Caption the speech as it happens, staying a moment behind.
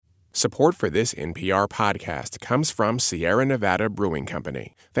Support for this NPR podcast comes from Sierra Nevada Brewing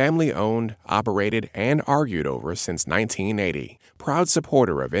Company, family-owned, operated, and argued over since 1980. Proud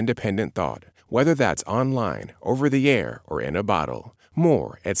supporter of independent thought, whether that's online, over the air, or in a bottle.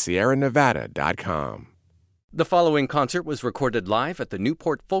 More at sierranevada.com. The following concert was recorded live at the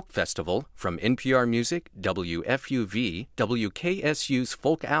Newport Folk Festival from NPR Music, WFUV, WKSU's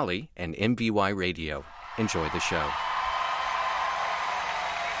Folk Alley, and MVY Radio. Enjoy the show.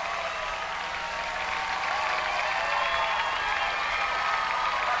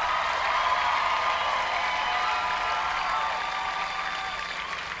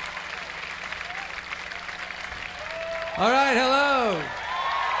 All right, hello.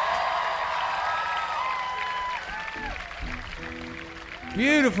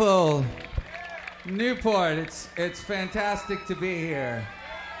 Beautiful Newport. It's fantastic to be here.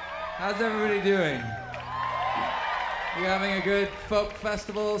 How's everybody doing? You having a good folk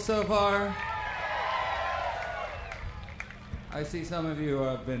festival so far? I see some of you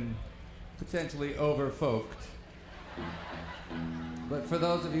have been potentially over-folked. But for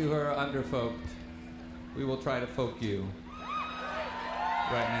those of you who are under-folked, we will try to folk you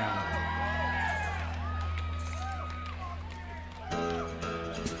right now.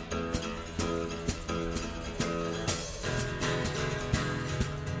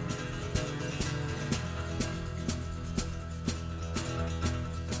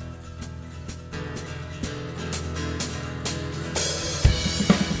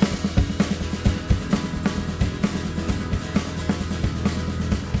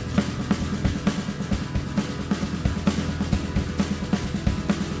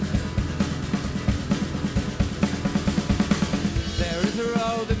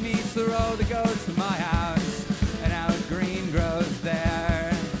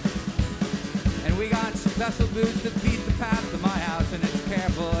 Special boots that beat the path to my house, and it's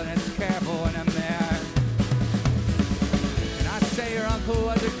careful when I'm there. And I say your uncle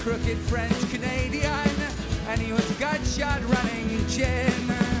was a crooked French Canadian, and he was gut shot running gin.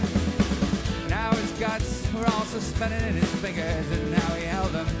 Now his guts were all suspended in his fingers, and how he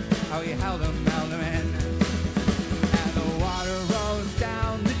held them in. And the water rolls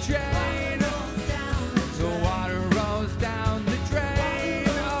down the drain. The water rolls down the drain.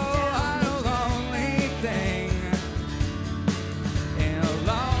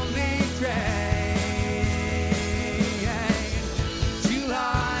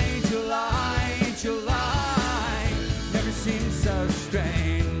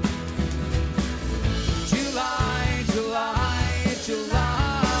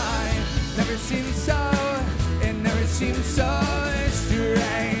 Seems so strange.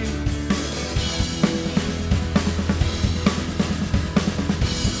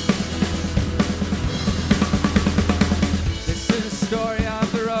 This is a story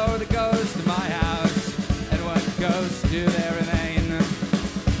of the road that goes to my house, and what goes to there remain,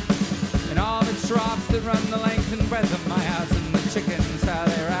 and all the troughs that run the length and breadth of my house, and the chickens, how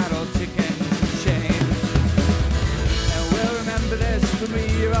they rattle chickens and chains. And we'll remember this when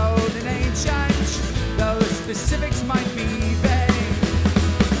we are old and ancient. Those specifics might be vague.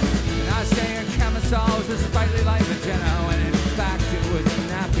 And I say a camisole was a sprightly light magenta, when in fact it was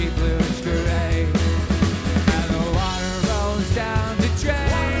nappy bluish gray. And the water rolls down the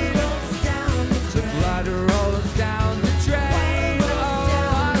drain. The blood rolls down the drain. Oh,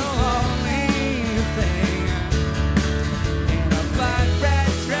 what a lonely thing in a blood-red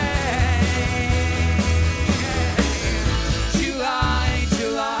train. July,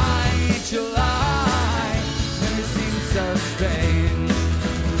 July, July. So strange.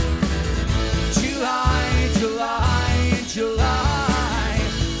 July, July, July.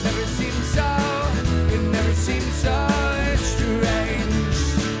 Never seems so, it never seems so strange.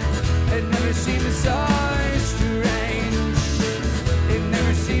 It never seems so strange. It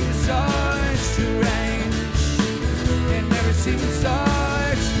never seems so strange. It never seems so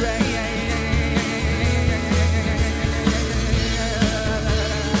strange.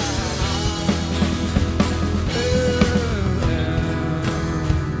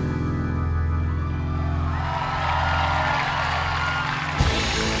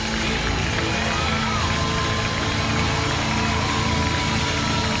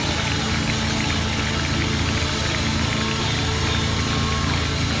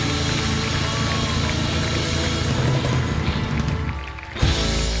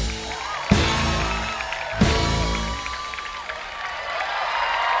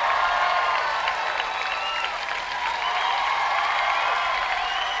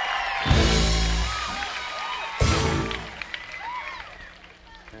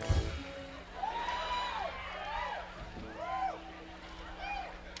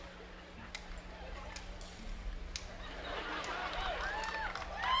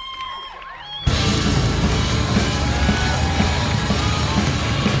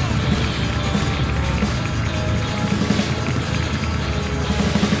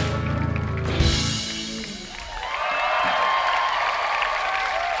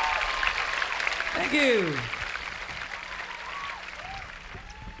 you.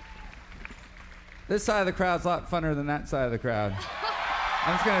 This side of the crowd's a lot funner than that side of the crowd.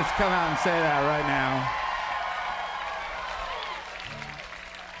 I'm just going to come out and say that right now.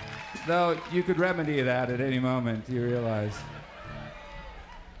 Though you could remedy that at any moment, you realize.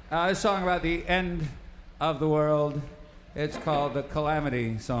 This song about the end of the world. It's called the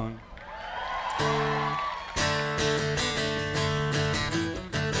Calamity Song.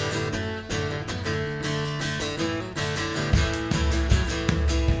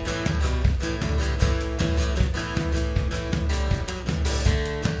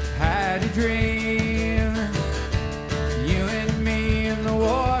 Had a dream, you and me in the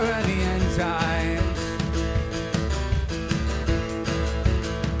war of the end times.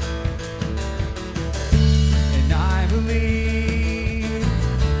 And I believe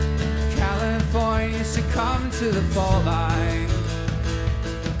California succumbed to the fall line.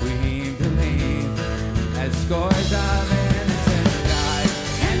 We believe as scores of innocents died,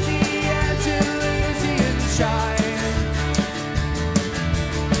 and the Andalusian child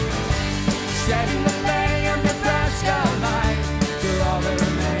setting the lay of Nebraska line, till all that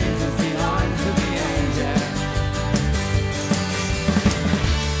remains is the arms of the angel.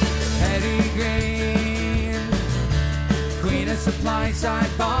 Hetty Green, Queen of Supply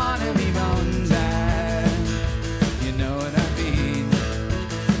Side, Barnaby Bones, and you know what I mean.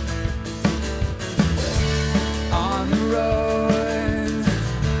 On the road,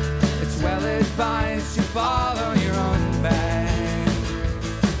 it's well advised to follow your own bag.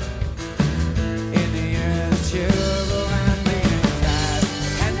 Sugar and being tired,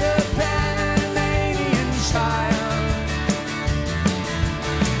 and the Panamanian child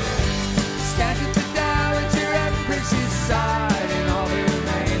stands at the Dowager Empress's side, and all that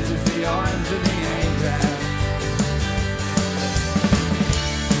remains is the arms of the angel.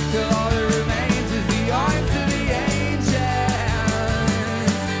 Till all that remains is the arms of the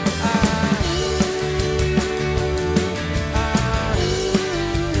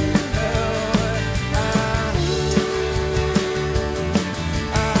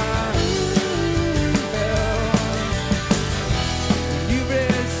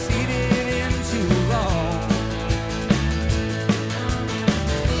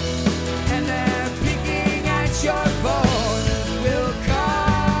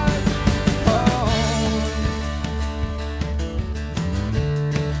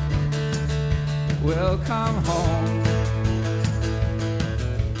will come home.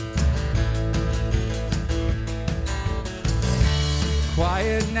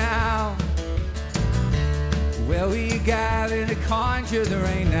 Quiet now, where we gather to conjure the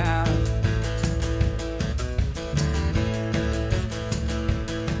rain now.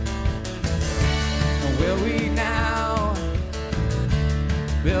 And will we now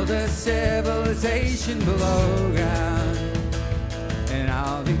build a civilization below ground, and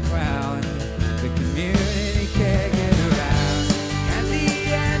I'll be crowned the community can't get around, and the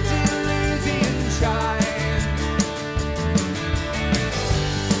Andalusian child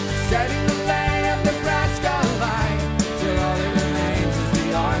setting the lay of Nebraska line, till all that remains is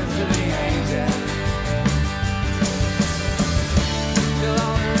the arms of the angel. Till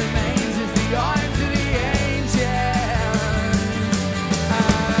all that remains is the arms of the angel.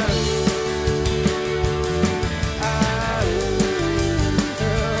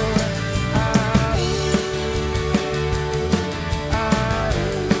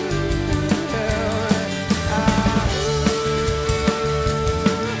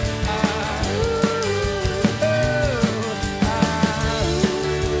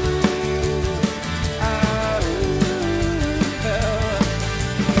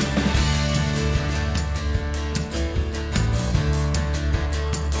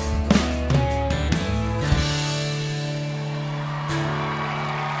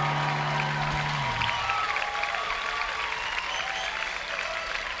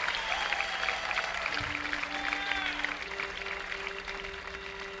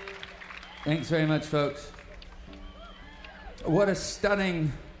 Thanks very much, folks. What a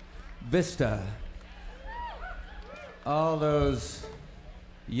stunning vista. All those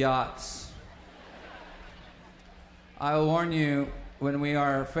yachts. I'll warn you, when we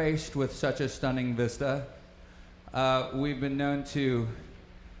are faced with such a stunning vista, we've been known to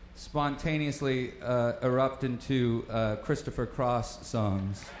spontaneously erupt into Christopher Cross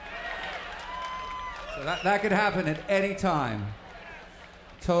songs. So that could happen at any time.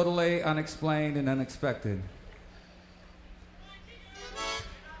 Totally unexplained and unexpected.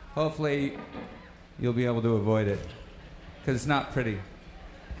 Hopefully, you'll be able to avoid it, because it's not pretty.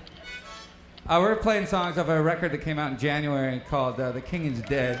 We're playing songs of a record that came out in January called The King is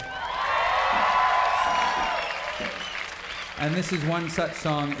Dead. And this is one such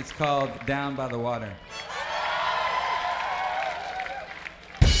song. It's called Down by the Water.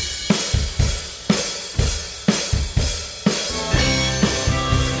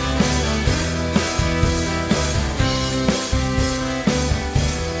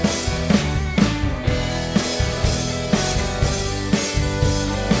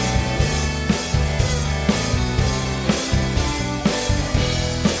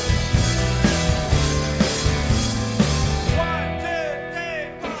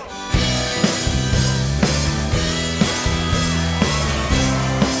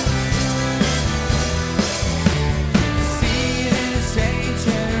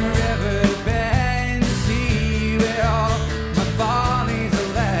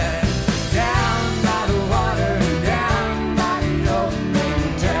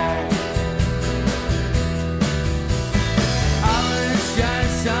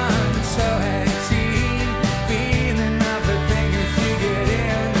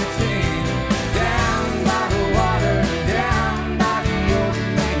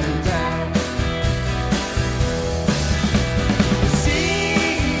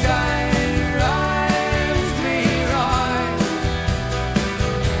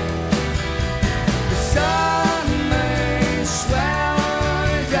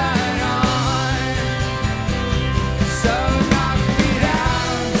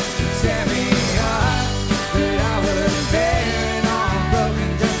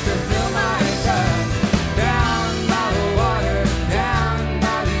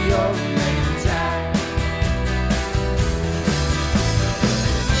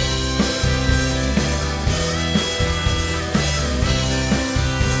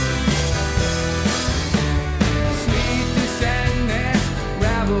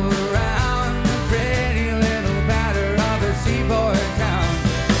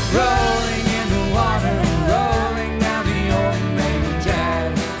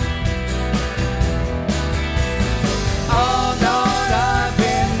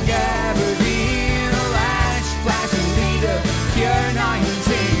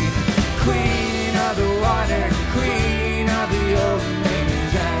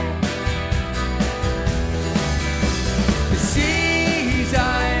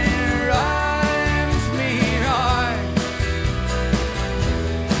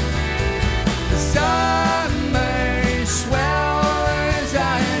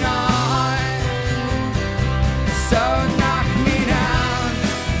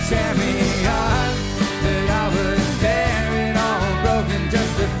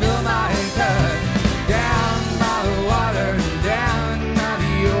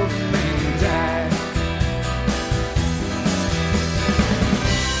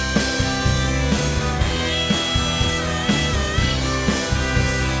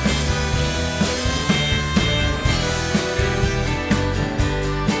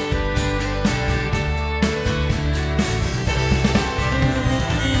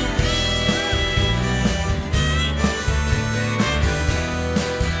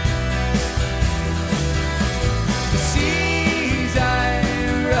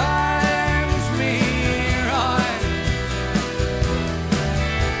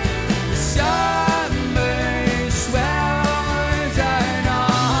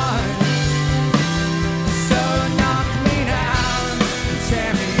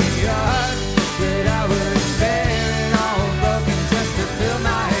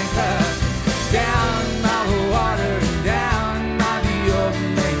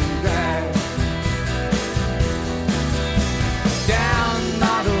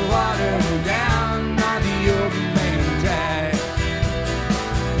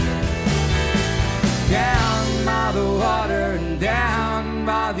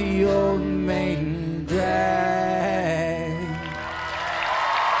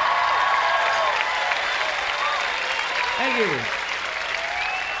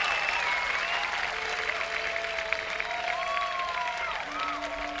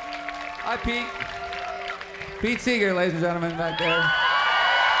 Hi, Pete. Pete Seeger, ladies and gentlemen, back there.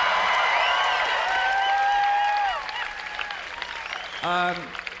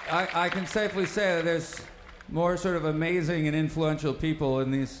 I can safely say that there's more sort of amazing and influential people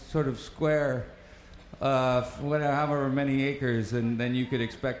in these sort of square, however many acres than you could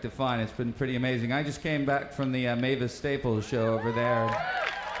expect to find. It's been pretty amazing. I just came back from the Mavis Staples show over there.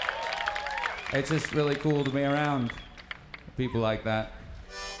 It's just really cool to be around people like that.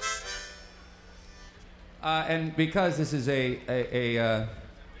 And because this is a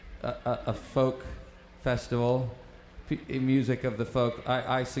folk festival, music of the folk,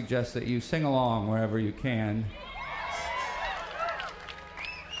 I suggest that you sing along wherever you can.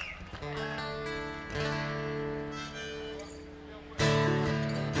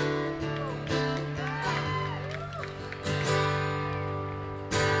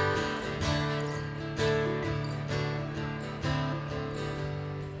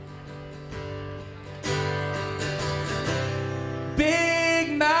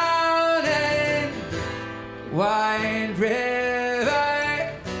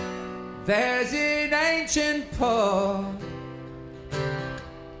 There's an ancient poem.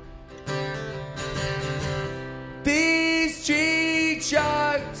 These tree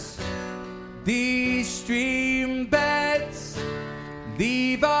jugs, these stream beds,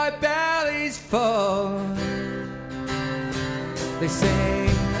 leave our bellies full. They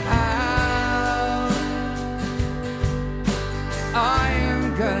sing out, I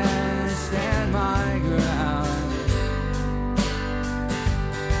am gonna stand my ground.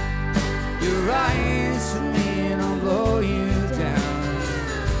 You rise to me and I'll blow you down.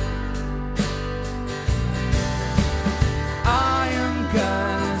 I am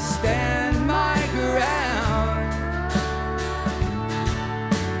gonna stand my ground.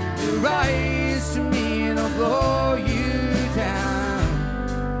 You rise to me and I'll blow you down.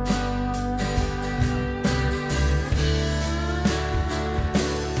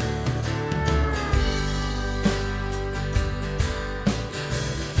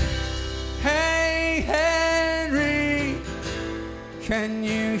 Hey Henry, can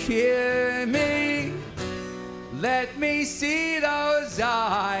you hear me? Let me see those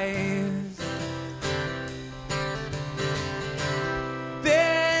eyes.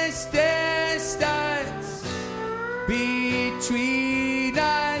 This distance between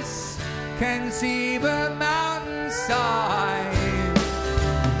us can seem a mountainside.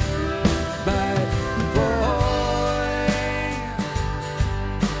 But boy,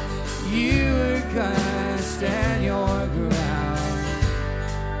 you're gonna stand your ground.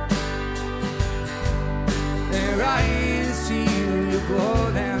 Their eyes to you, you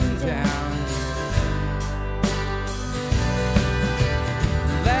blow them down.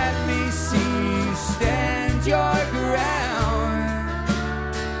 Let me see you stand your ground.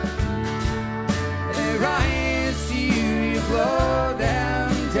 Their eyes to you, you blow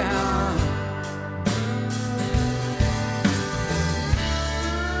them down.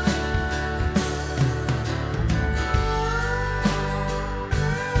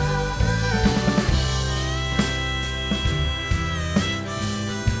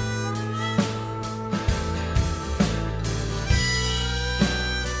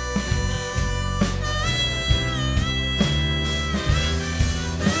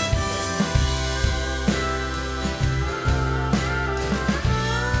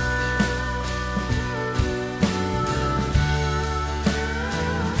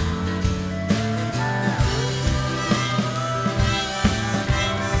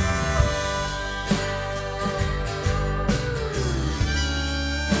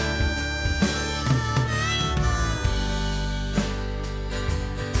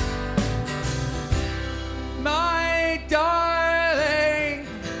 My darling,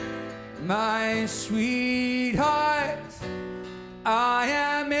 my sweetheart, I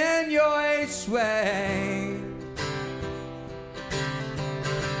am in your sway.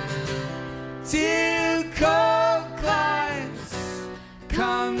 Till cold climes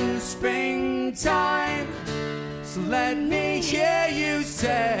come springtime, so let me hear you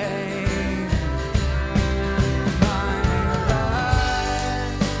say, my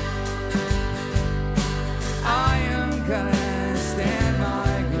love, I am gonna stand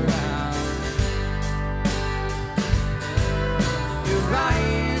my ground. You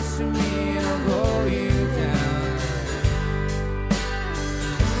rise to me and I'll blow you down.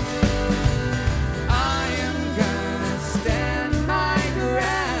 I am gonna stand my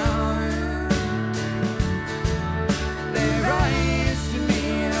ground. They rise to me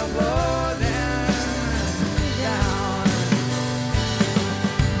and I'll blow them down.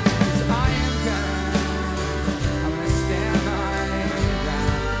 'Cause I am gonna stand my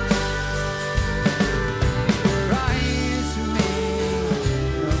ground. Rise to me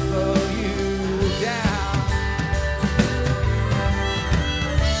and I'll blow you down.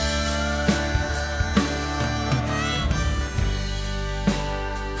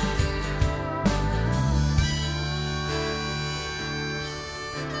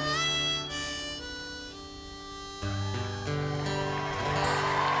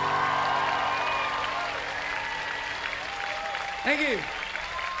 Thank you.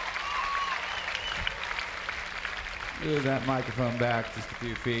 Move that microphone back just a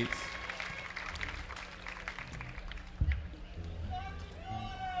few feet.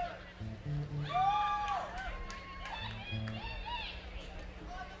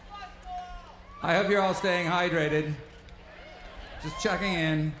 I hope you're all staying hydrated. Just checking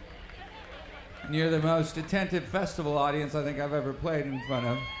in. And you're the most attentive festival audience I think I've ever played in front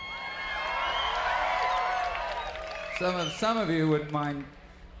of. Some of you wouldn't mind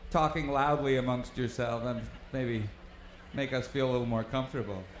talking loudly amongst yourselves and maybe make us feel a little more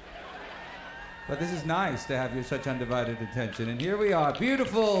comfortable. But this is nice to have your such undivided attention. And here we are,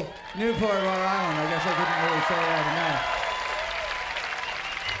 beautiful Newport, Rhode Island. I guess I couldn't really say that enough.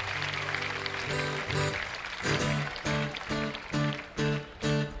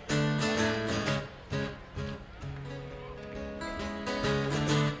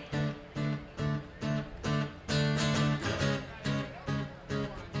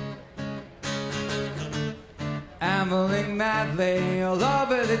 Ambling madly all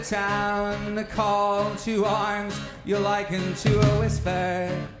over the town, the call to arms you liken to a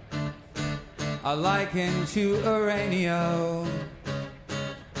whisper, I liken to a radio.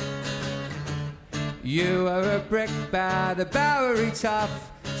 You are a brickbat, a Bowery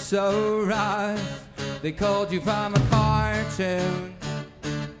tough, so rough they called you from a cartoon,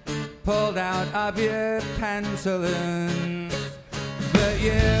 pulled out of your pantaloons. But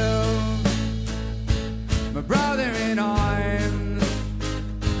you, my brother in arms,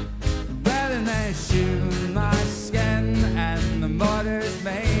 rather than shoot my skin and the mortars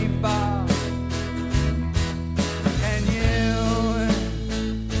may fall. And you,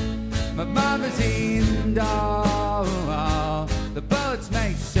 my bombazine doll, the bullets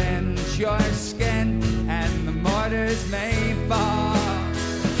may singe your skin and the mortars may fall.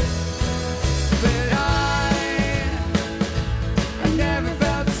 But I never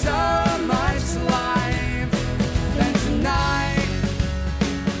felt so much alive than tonight,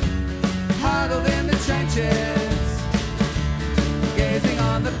 huddled in the trenches, gazing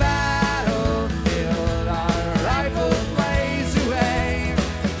on the battlefield. Our rifles blaze away,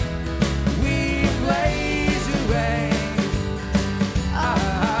 we blaze away.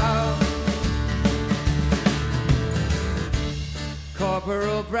 Oh.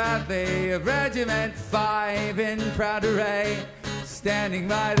 Corporal Bradley of Regiment 5 in proud array, standing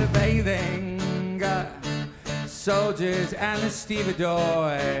by the bathing soldiers and the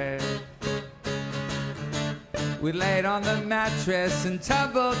stevedore. We laid on the mattress and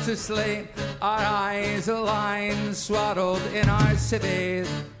tumbled to sleep, our eyes aligned, swaddled in our civvies,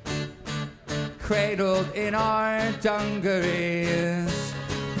 cradled in our dungarees.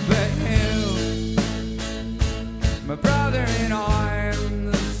 But you, my brother in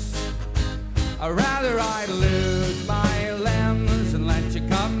arms, I'd rather I'd lose my limbs and let you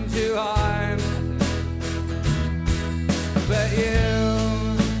come to arms. But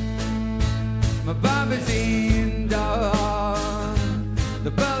you, my bombazine doll,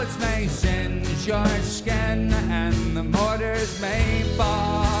 the bullets may singe your skin and the mortars may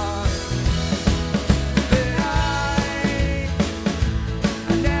fall. But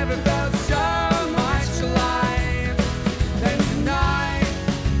I never felt so much alive than tonight,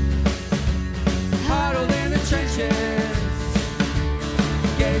 huddled in the trenches,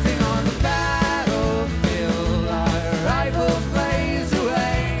 gazing on the battlefield. Our rifles blaze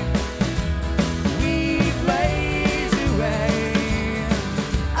away, we blaze away.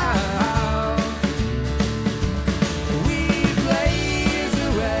 Oh, we blaze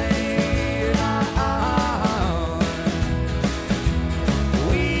away. Oh,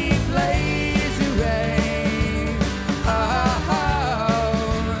 we blaze away. Oh.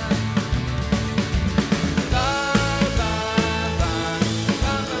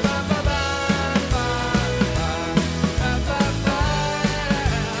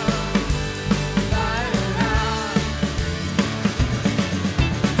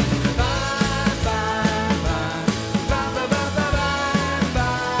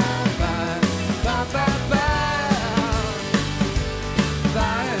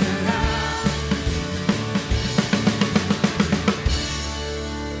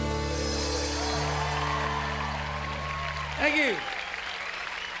 Thank you.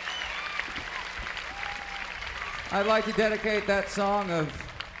 I'd like to dedicate that song of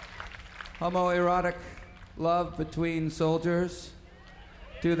homoerotic love between soldiers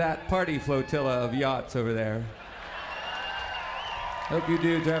to that party flotilla of yachts over there. Hope you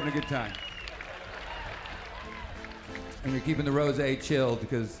dudes are having a good time. And you're keeping the rosé chilled,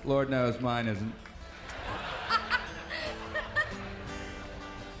 because Lord knows mine isn't.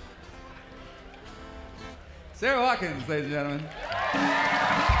 Sarah Watkins, ladies and gentlemen.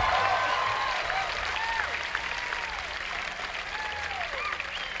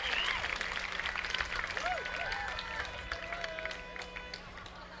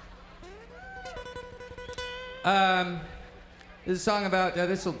 This is a song about,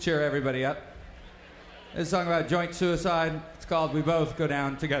 this will cheer everybody up. This is a song about joint suicide. It's called We Both Go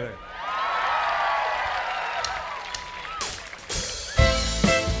Down Together.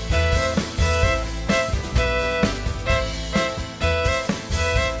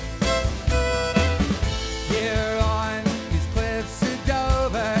 Here on these cliffs of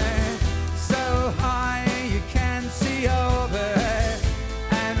Dover, so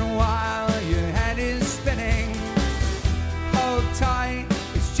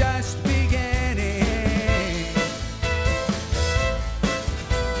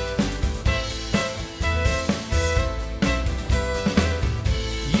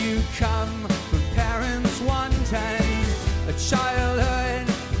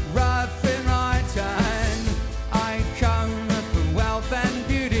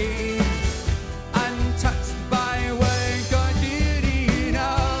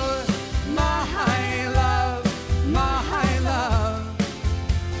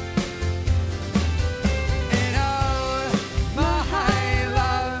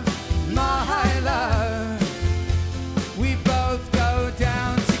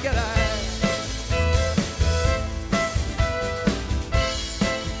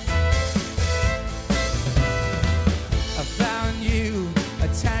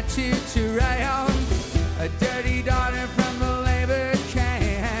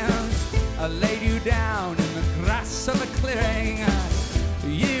clearing.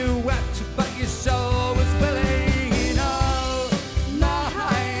 You wept, but your soul was willing. You know,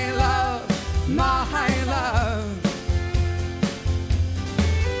 my love, my love.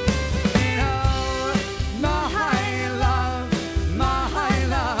 You know, my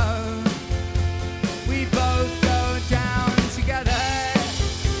love. We both go down together,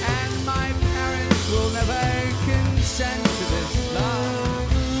 and my parents will never consent to this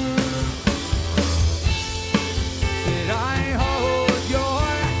love. Did I hold your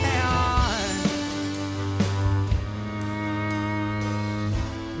hand?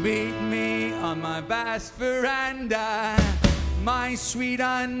 Meet me on my vast veranda, my sweet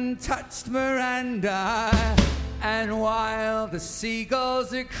untouched Miranda. And while the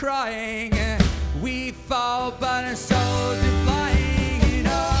seagulls are crying, we fall, but our souls are flying. You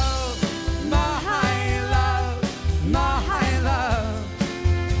know, my love, my love.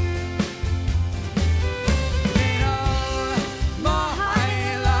 You know,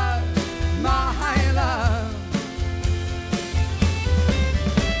 my love, my love.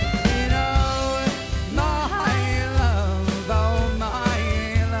 You know, my love, oh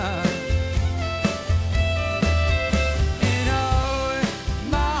my love. You know,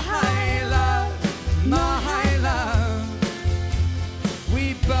 my love,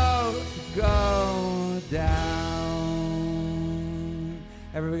 we both go down.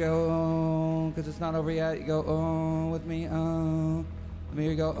 Everybody go, oh, because it's not over yet. You go, oh, with me, oh. Let me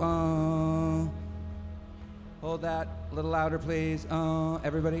hear you go, oh. Hold that a little louder, please. Oh,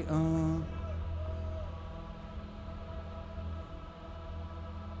 everybody, oh.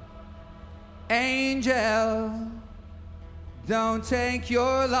 Angel, don't take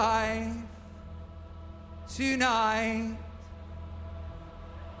your life tonight.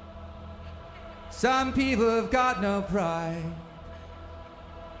 Some people have got no pride.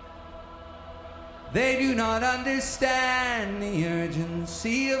 They do not understand the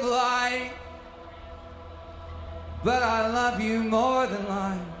urgency of life. But I love you more than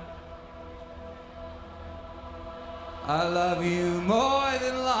life. I love you more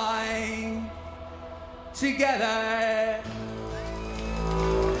than life. Together.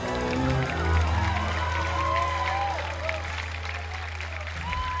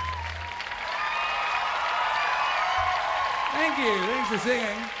 Thank you. Thanks for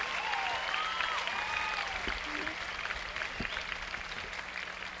singing.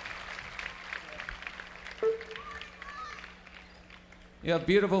 You have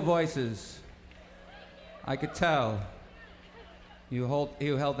beautiful voices. I could tell. You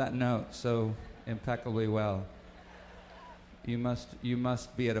held that note so impeccably well. You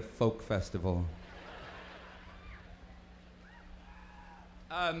must be at a folk festival.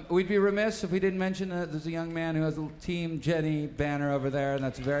 We'd be remiss if we didn't mention that there's a young man who has a Team Jenny banner over there, and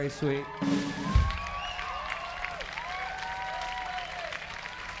that's very sweet.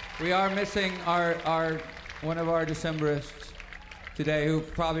 We are missing our one of our Decemberists today, who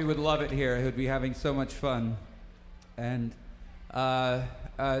probably would love it here, who'd be having so much fun. And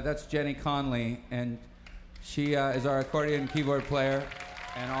that's Jenny Conley, and she is our accordion keyboard player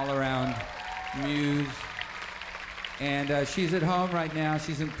and all-around muse. And she's at home right now.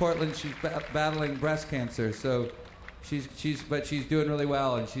 She's in Portland. She's battling breast cancer, so she's doing really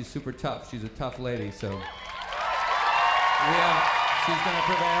well, and she's super tough. She's a tough lady, so she's going to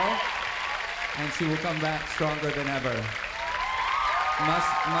prevail, and she will come back stronger than ever.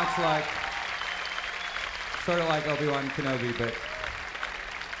 Much like, sort of like Obi-Wan Kenobi, but,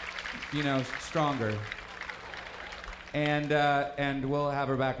 you know, stronger. And we'll have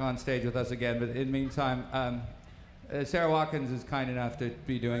her back on stage with us again. But in the meantime, Sarah Watkins is kind enough to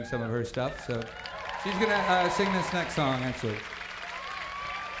be doing some of her stuff, so she's going to sing this next song, actually.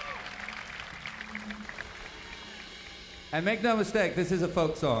 And make no mistake, this is a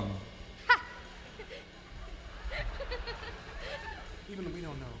folk song. Even though we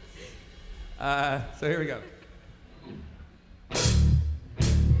don't know. So here we go.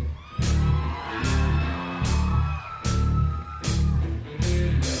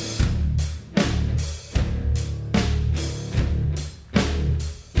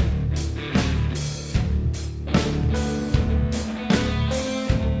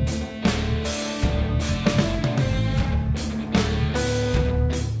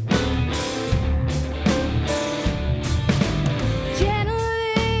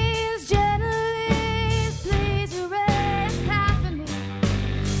 January's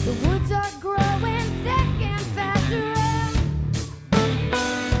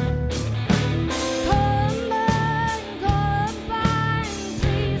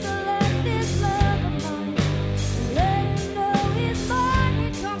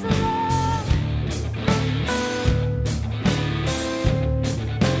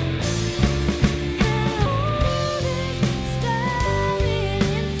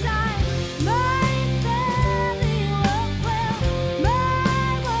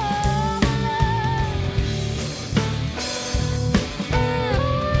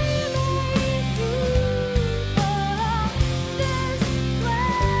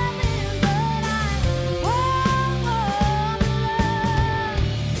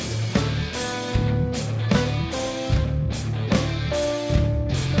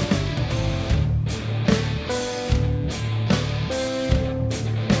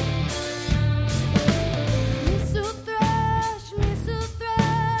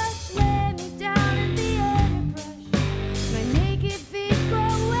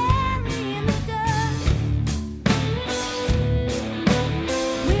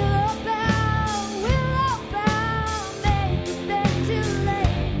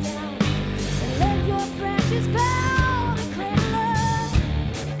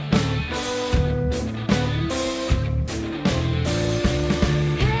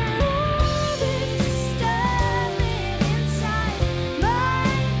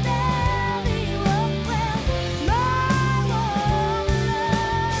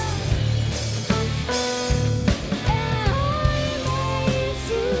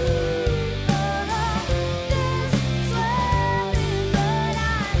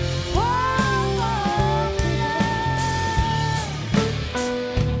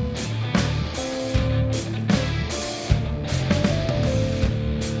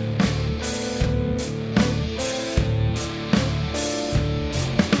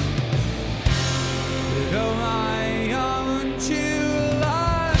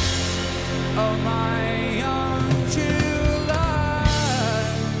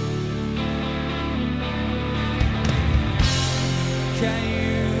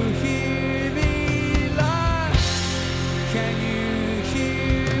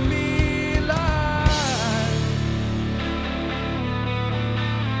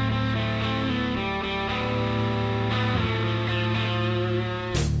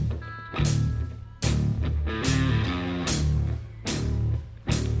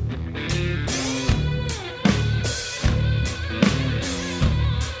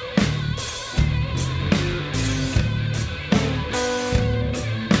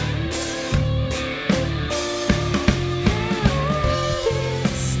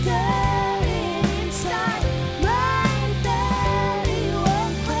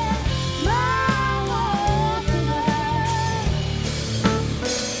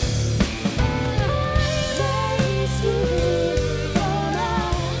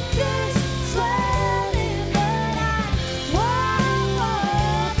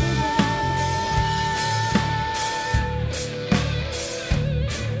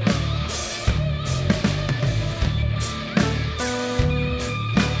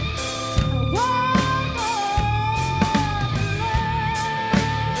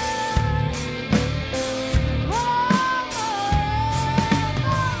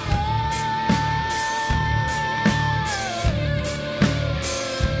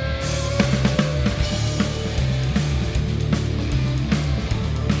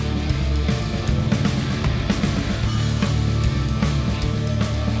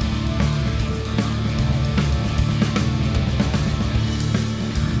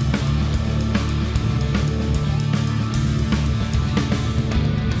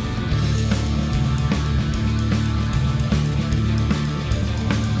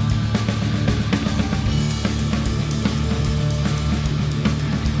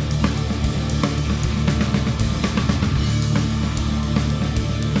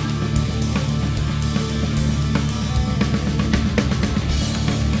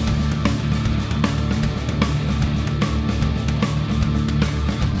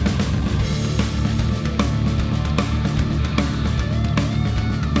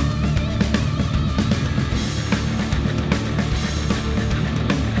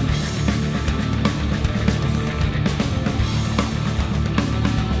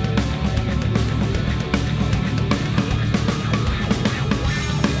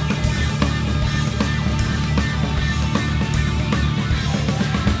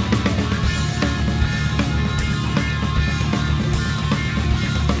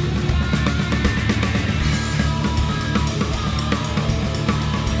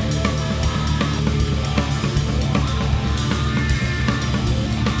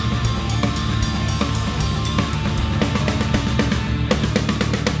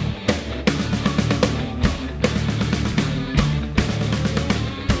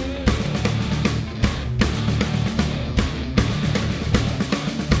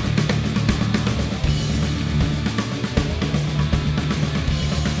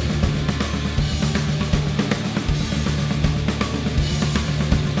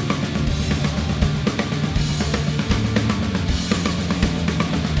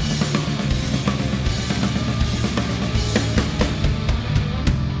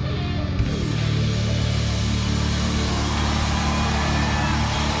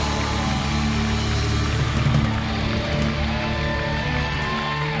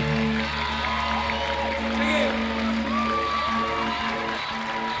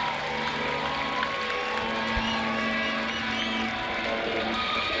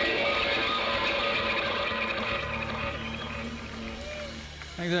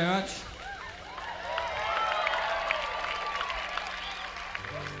Thanks very much.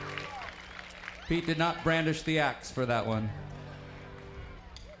 Pete did not brandish the axe for that one.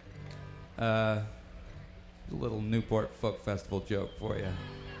 A little Newport Folk Festival joke for you.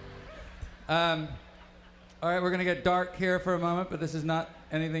 All right, we're going to get dark here for a moment, but this is not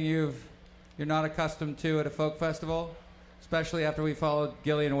anything you're not accustomed to at a folk festival, especially after we followed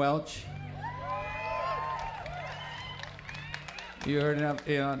Gillian Welch. You heard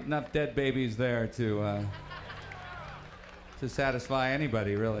enough dead babies there to satisfy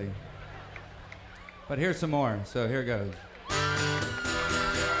anybody, really. But here's some more, so here goes.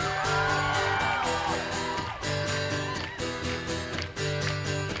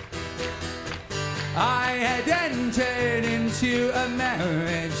 I had entered into a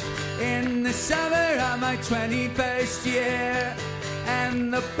marriage in the summer of my 21st year,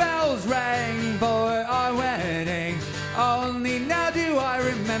 and the bells rang for our wedding. Only now do I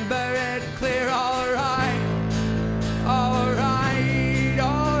remember it clear. All right, all right,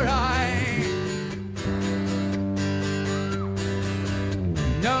 all right.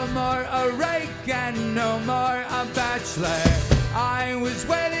 No more a rake and no more a bachelor. I was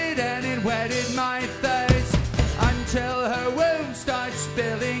wedded and it whetted my thirst until her womb starts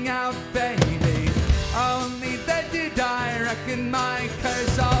spilling out baby. Only then did I reckon my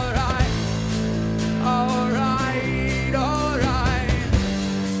curse. All right, all right, all right,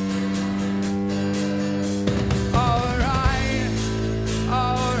 all right,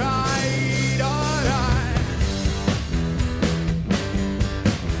 all right, all right.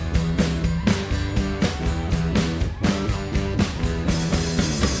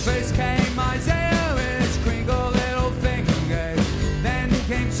 First came Isaiah with his crinkled little fingers. Then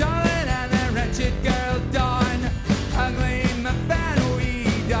came Charlotte and the wretched girl Dawn. Ugly McFadden,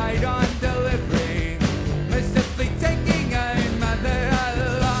 we died on delivery, mercifully taking her mother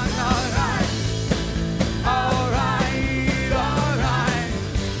along. All right, all right, all right.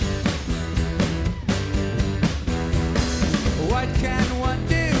 What can one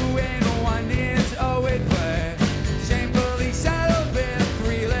do when one is a widower? Shamefully saddled with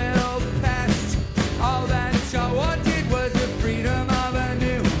three little pests. All that I wanted was the freedom of a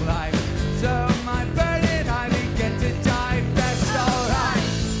new life. So my burden I began to divest. All right,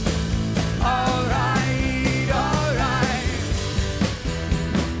 all right, all right,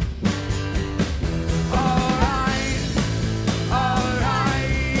 all right, all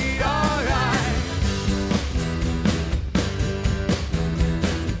right, all right.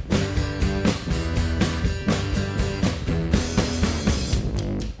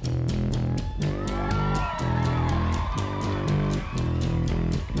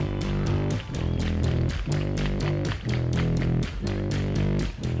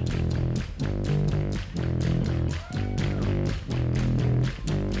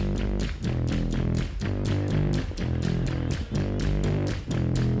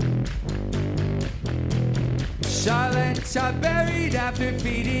 Charlotte I buried after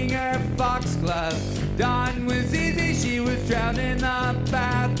feeding her foxglove. Dawn was easy, she was drowned in the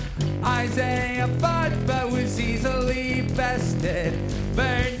bath. Isaiah fought but was easily bested.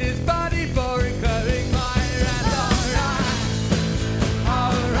 Burned his body for recovering my wrath.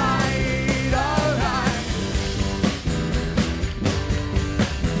 All right, all right.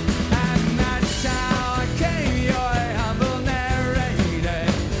 And that's how I came your humble narrator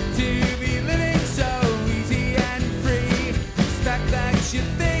to be living so easy and free. Expect that you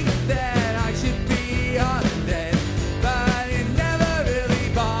think that I should be haunted, but it never really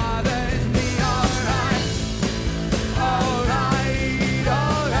bothers me. All right, all right,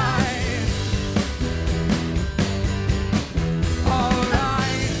 all right, all right,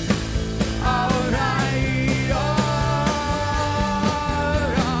 all right,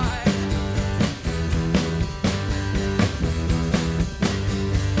 all right.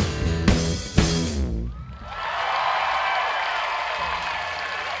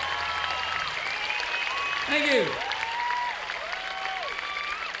 Thank you.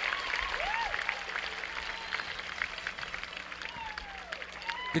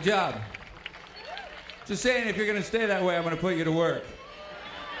 Good job. Just saying, if you're going to stay that way, I'm going to put you to work.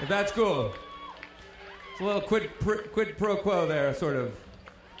 If that's cool. It's a little quid pro quo there, sort of.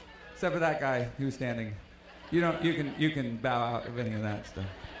 Except for that guy who's standing. You can bow out of any of that stuff.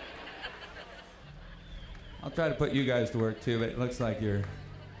 I'll try to put you guys to work too, but it looks like you're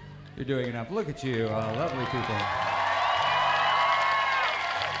doing enough. Look at you, lovely people.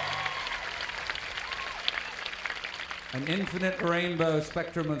 An infinite rainbow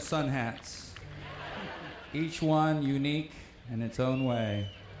spectrum of sun hats, each one unique in its own way,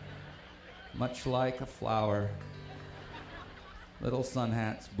 much like a flower. Little sun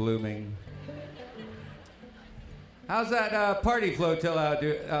hats blooming. How's that party flotil out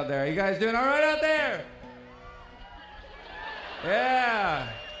there? You guys doing all right out there? Yeah.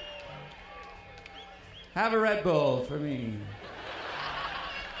 Have a Red Bull for me.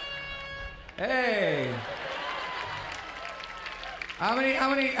 Hey. How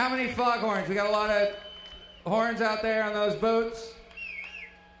many foghorns? We got a lot of horns out there on those boats.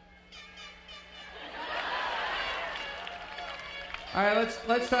 All right,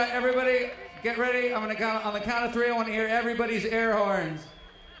 let's try. Everybody, get ready. I'm gonna count on the count of 3. I want to hear everybody's air horns.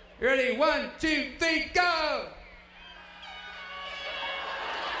 You ready? 1, 2, 3, go!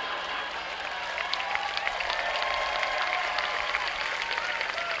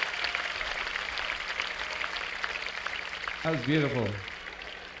 That was beautiful.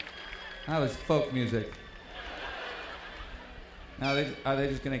 That was folk music. Now, are they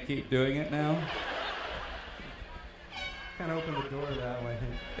just gonna keep doing it now? Kind of opened the door that way.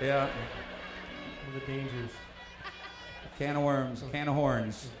 Yeah. One of the dangers. Can of worms, can of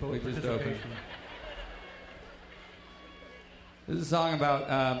horns. We just opened. This is a song about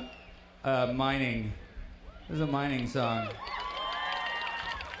mining. This is a mining song.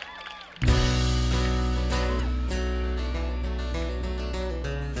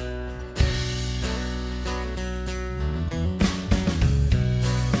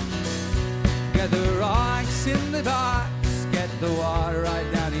 Get the rocks in the box. Get the water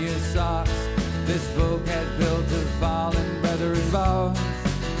right down to your socks. This book has built of fallen brethren bones.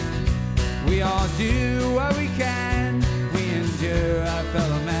 We all do what we can. We endure our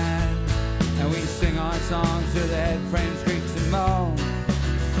fellow man. And we sing our songs to the head friends, creaks and moans.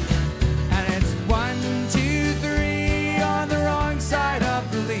 And it's 1, 2, 3 on the wrong side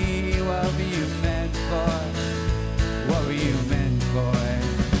of the lee. What were you meant for? What were you meant for?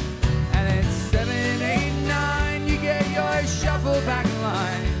 And it's 7, 8, 9. You get your shuffle back in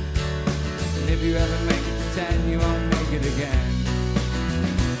line. And if you ever make it to 10, you won't make it again.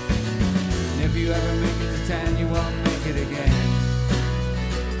 And if you ever make it to 10, you won't make it again.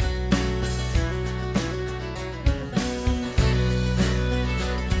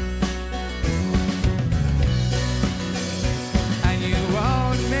 And you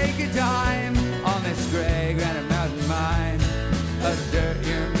won't make a dime on this gray granite mountain mine. Of dirt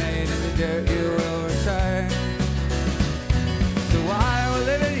you're made and the dirt you will return. So while we're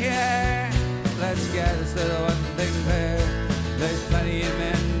living here, let's get this little one thing clear. There's plenty of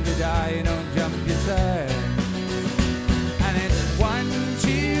men to die, you don't jump your turn. And it's 1,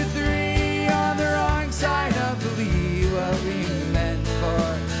 2, 3 on the wrong side of the lee. What were you meant for?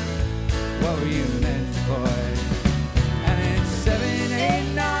 What were you meant for? And it's 7,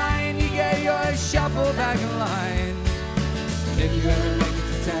 8, 9. You get your shuffle back in line. If you ever make it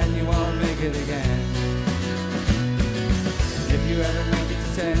to 10, you won't make it again. If you ever make it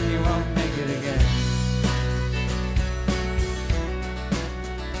to 10, you won't make it again.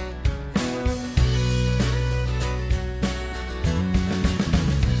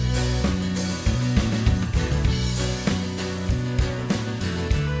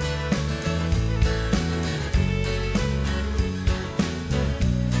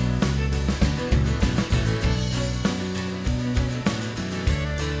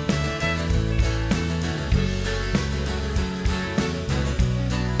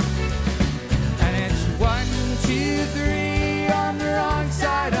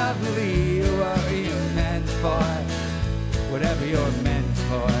 Whatever you're meant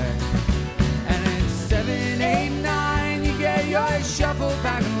for. And it's 7, 8, 9. You get your shuffle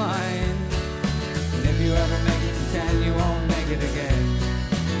back in line. And if you ever make it to 10, you won't make it again.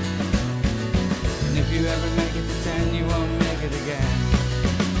 And if you ever make it to 10, you won't make it again.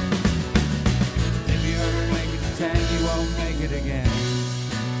 If you ever make it to 10, you won't make it again.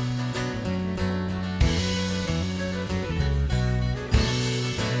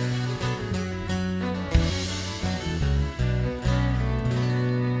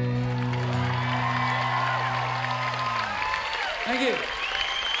 Thank you.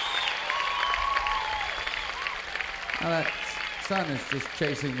 Now that sun is just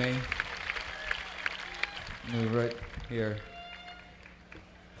chasing me. Move right here.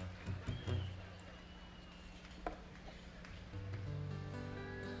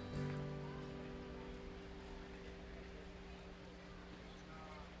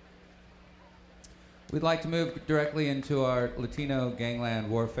 We'd like to move directly into our Latino gangland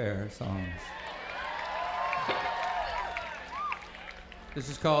warfare songs. This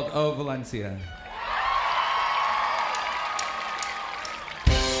is called O Valencia.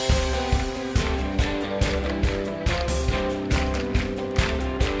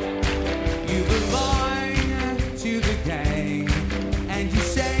 You belong to the gang.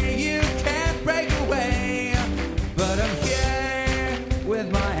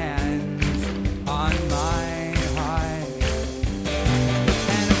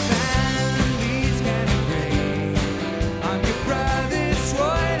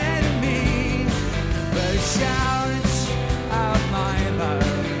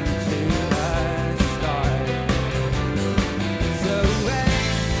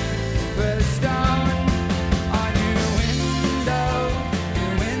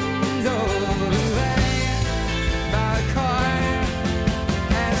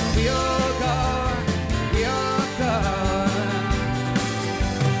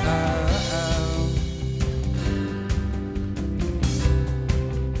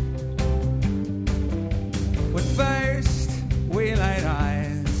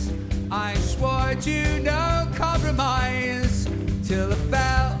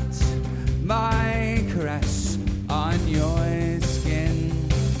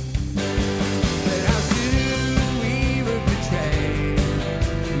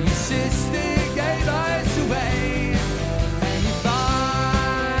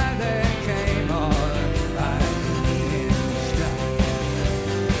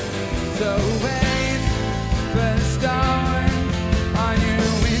 So wait for the stone on your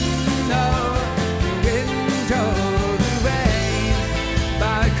window to rain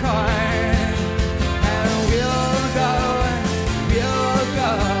by the car, and we'll go.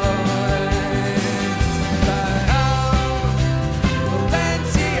 But oh,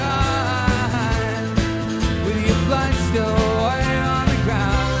 Valencia, with your blood still warm on the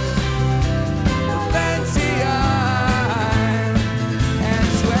ground, Valencia, and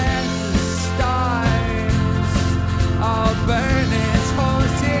when the stars all burn this whole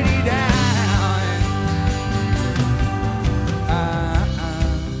city down.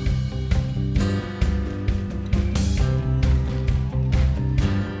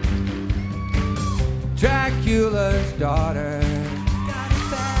 Dracula's daughter,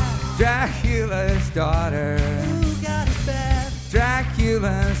 Dracula's daughter,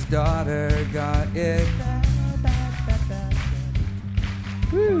 Dracula's daughter got it.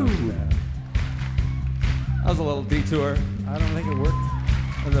 Woo. That was a little detour. I don't think it worked.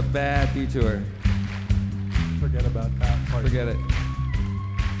 That was a bad detour. Forget about that part. Forget it.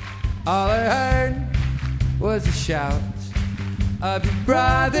 All I heard was a shout of your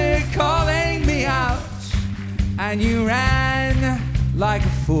brother calling me out, and you ran like a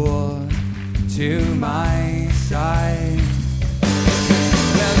fool to my side.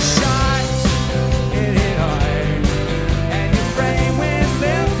 Well, the shot, it hit hard, and your frame went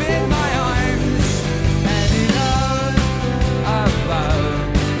limp in my arms, and you know our love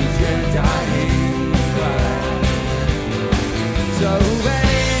is your dying cry. So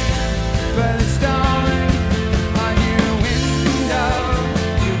wait for the storm on your window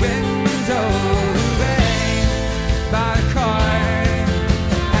to rain by the car,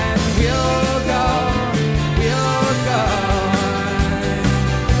 and we'll go.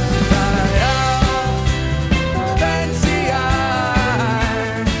 But oh, Valencia,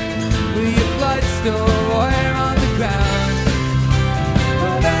 with your blood still warm on the ground,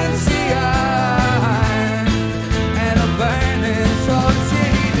 Valencia, and I'll burn this whole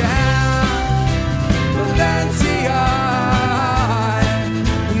city down, Valencia,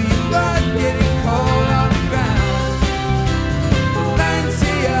 with your blood getting cold on the ground,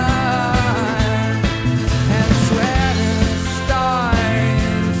 Valencia, and I swear the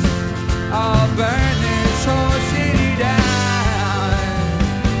stars I'll burn this whole city down.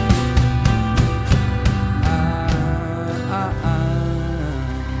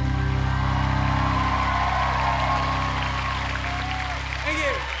 Thank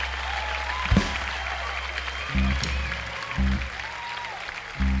you.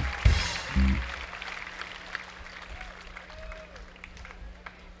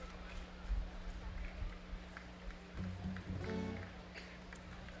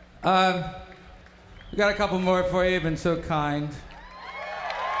 We got a couple more for you. You've been so kind,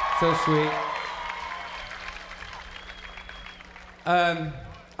 so sweet.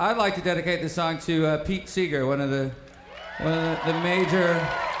 I'd like to dedicate this song to Pete Seeger, one of the major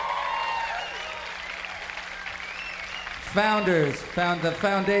founders, the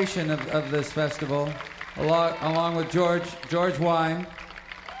foundation of this festival, along with George Wine,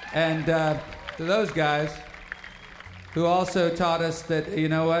 and to those guys who also taught us that, you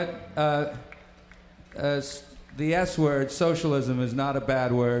know what, the S word, socialism, is not a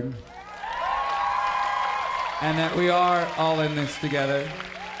bad word, and that we are all in this together.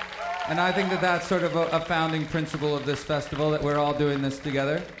 And I think that that's sort of a founding principle of this festival, that we're all doing this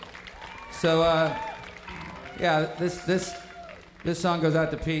together. So, yeah, this song goes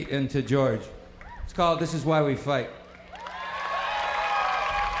out to Pete and to George. It's called "This Is Why We Fight."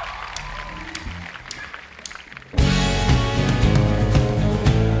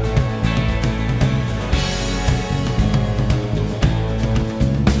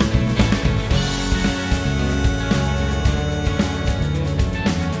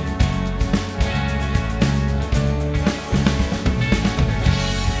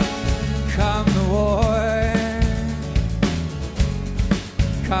 Come the war,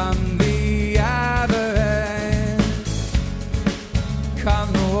 come the avalanche,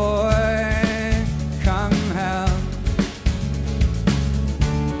 come the war, come hell.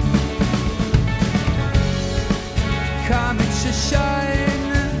 Come it should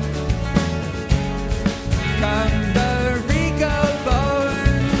shine, come the Rico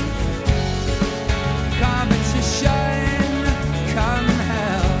bone, come it should shine, come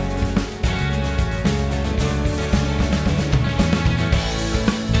hell.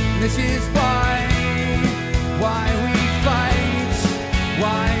 This is why we fight,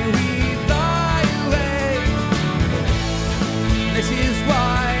 why we fly away. This is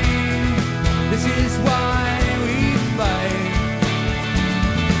why we fight.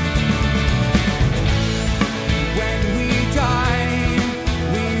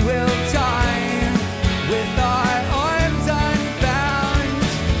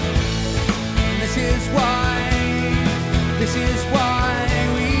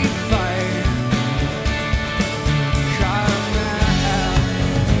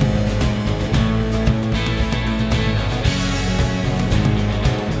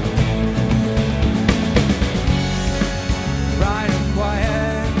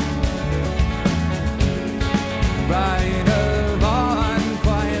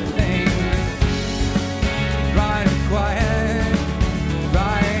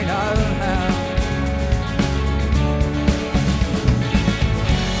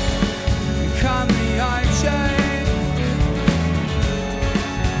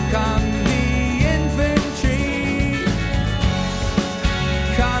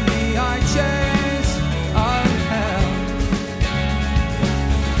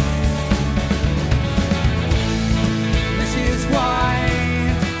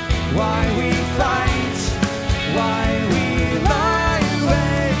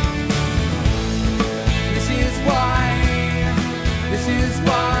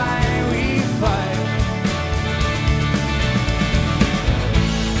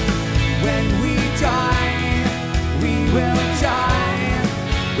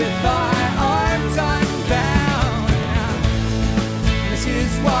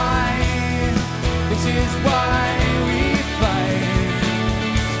 why we fight.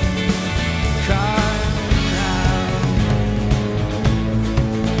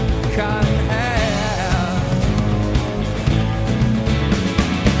 Come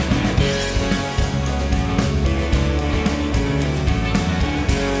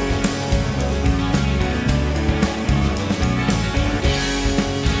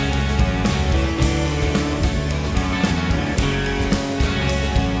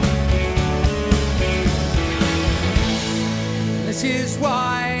This is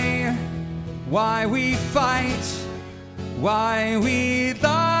why we fight, why we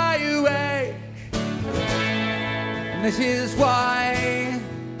lie awake. And this is why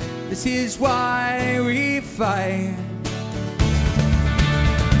we fight.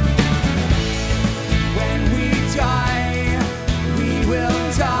 When we die, we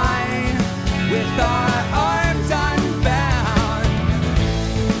will die with our arms unbound.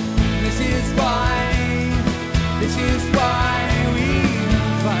 This is why we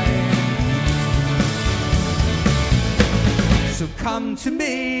fight. So come to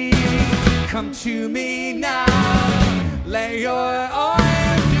me now, lay your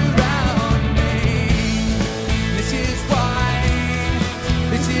arms around me. This is why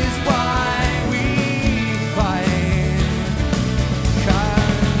we fight.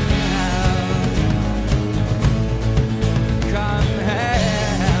 Come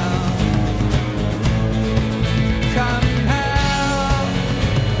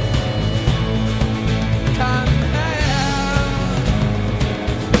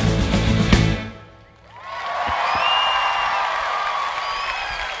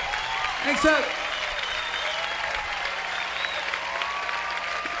Thanks, up.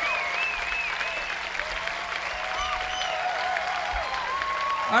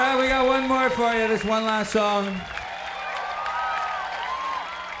 All right, we got one more for you. This one last song.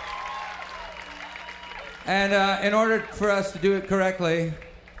 And in order for us to do it correctly,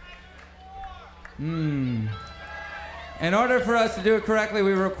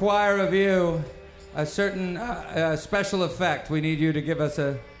 we require of you a certain special effect. We need you to give us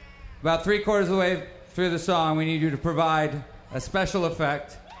about 3/4 of the way through the song, we need you to provide a special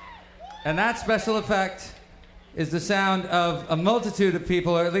effect. And that special effect is the sound of a multitude of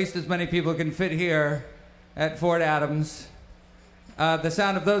people, or at least as many people can fit here at Fort Adams. The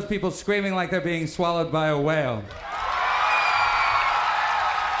sound of those people screaming like they're being swallowed by a whale.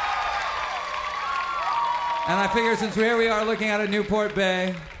 And I figure since here we are looking out at Newport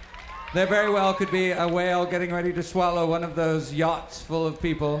Bay, there very well could be a whale getting ready to swallow one of those yachts full of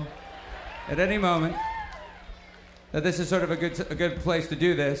people at any moment. That this is sort of a good place to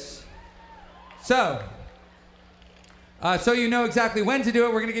do this. So you know exactly when to do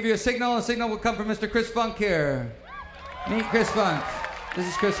it, we're going to give you a signal. A signal will come from Mr. Chris Funk here. Meet Chris Funk. This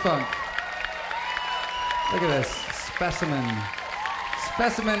is Chris Funk. Look at this.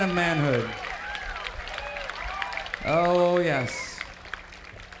 Specimen of manhood. Oh, yes.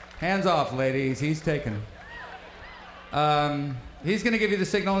 Hands off, ladies. He's taken. He's going to give you the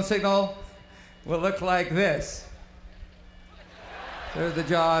signal. The signal will look like this. There's the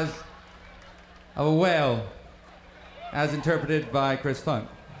jaws of a whale, as interpreted by Chris Funk.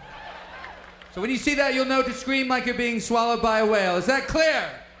 So when you see that, you'll know to scream like you're being swallowed by a whale. Is that clear?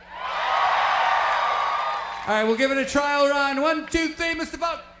 All right, we'll give it a trial run. 1, 2, 3, Mr.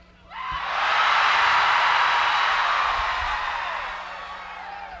 Funk.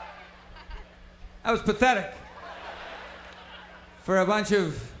 That was pathetic. For a bunch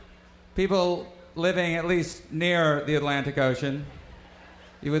of people living at least near the Atlantic Ocean,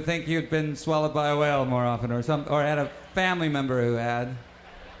 you would think you'd been swallowed by a whale more often, or had a family member who had.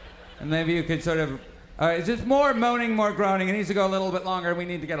 And maybe you could sort of... All right, it's just more moaning, more groaning. It needs to go a little bit longer. We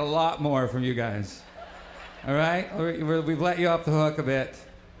need to get a lot more from you guys. All right? We've let you off the hook a bit.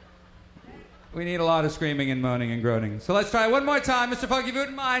 We need a lot of screaming and moaning and groaning. So let's try one more time. Mr. Funk, if you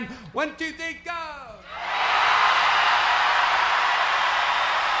wouldn't mind. 1, 2, 3, go!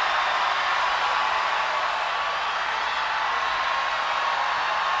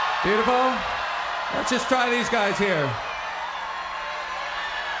 Beautiful. Let's just try these guys here.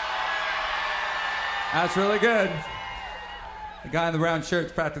 That's really good. The guy in the brown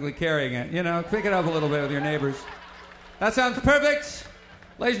shirt's practically carrying it. You know, pick it up a little bit with your neighbors. That sounds perfect.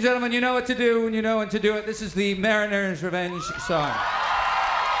 Ladies and gentlemen, you know what to do when you know when to do it. This is the Mariner's Revenge song.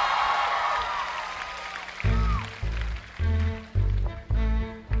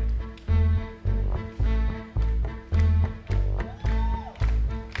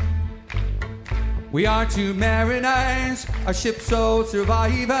 We are two mariners, our ship's sole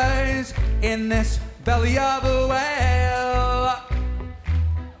survivors, in this belly of a whale.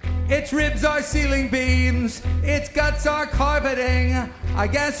 Its ribs are ceiling beams, its guts are carpeting. I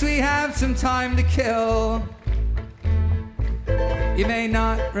guess we have some time to kill. You may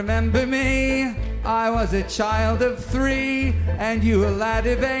not remember me, I was a child of 3 and you a lad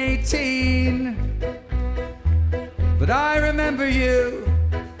of 18. But I remember you,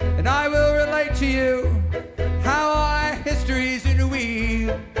 and I will relate to you how our histories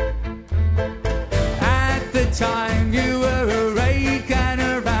interweave. At the time you were a rake and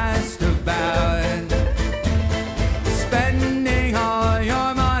a roustabout, spending all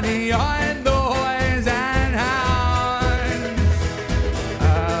your money on boys and hounds.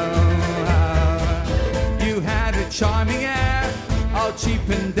 Oh, you had a charming air, all cheap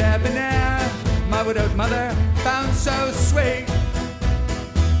and debonair. My widowed mother found so sweet,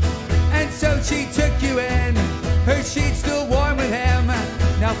 and so she took you in, her sheets still warm with him,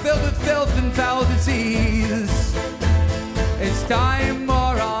 now filled with filth and foul disease. It's time,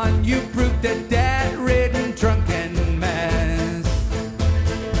 moron, you proved a debt-ridden, drunken mess,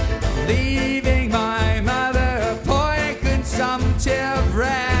 leaving my mother a poor, consumptive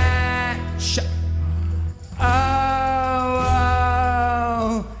wretch. Oh,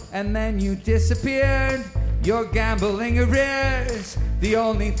 and then you disappeared, your gambling arrears, the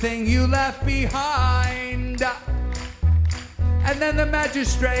only thing you left behind. And then the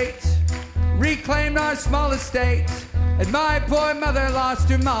magistrate reclaimed our small estate, and my poor mother lost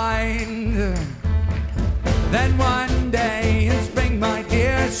her mind. Then one day in spring, my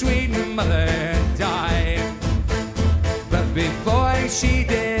dear sweet mother died. But before she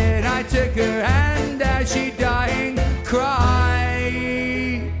did, I took her hand as she dying cried.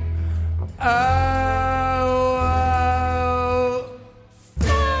 Oh,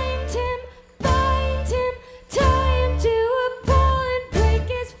 bind him, tie him to a pole and break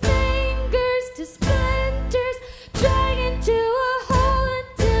his fingers to splinters, drag him to a hole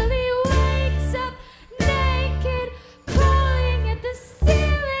until he wakes up naked, crawling at the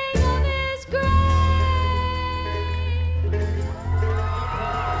ceiling of his grave.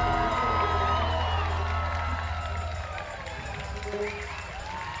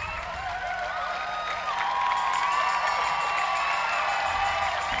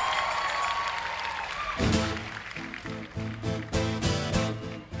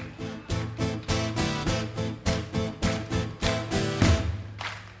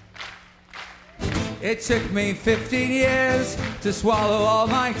 it took me 15 years to swallow all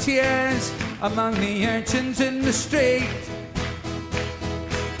my tears among the urchins in the street,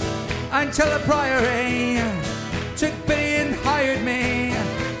 until a priory took pity and hired me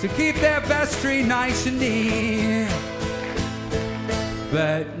to keep their vestry nice and neat.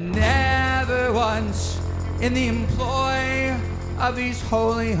 But never once in the employ of these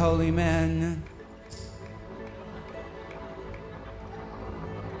holy, holy men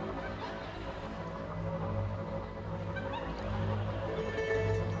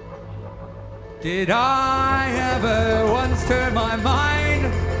did I ever once turn my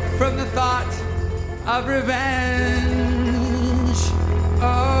mind from the thought of revenge.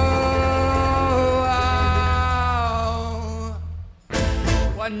 Oh,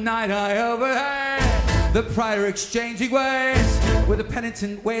 one night I overheard the prior exchanging words with a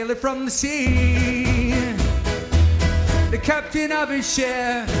penitent whaler from the sea. The captain of his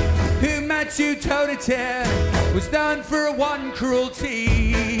ship, who met you toe-to-toe, was known for one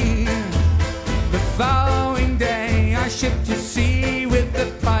cruelty. The following day I shipped to sea with the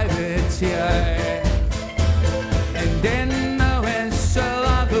privateer, and in the whistle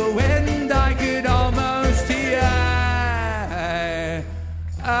of the wind I could almost hear,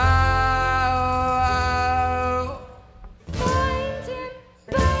 oh, Bind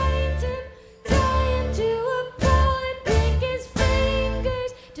him, tie him to a pole and break his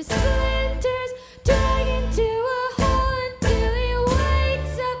fingers to splinters, drag him to a hole until he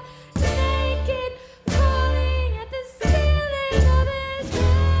wakes up naked, crawling at the ceiling of his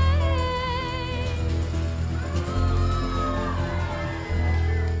grave.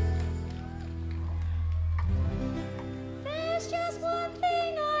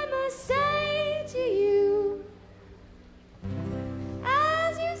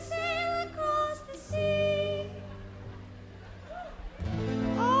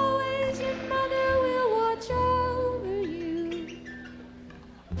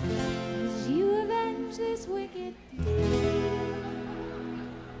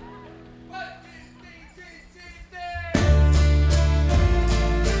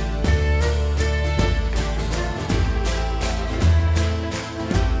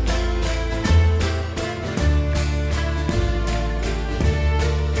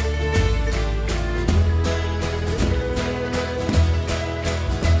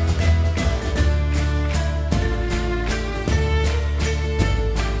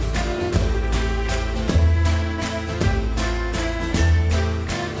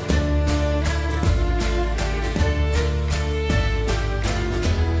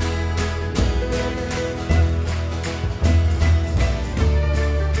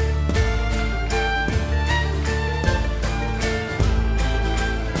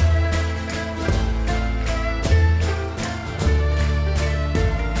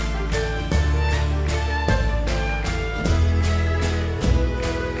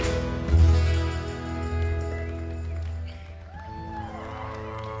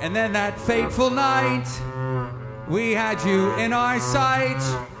 And then that fateful night, we had you in our sight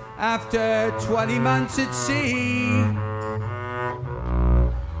after 20 months at sea.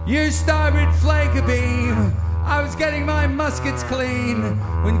 Your starboard flank abeam, I was getting my muskets clean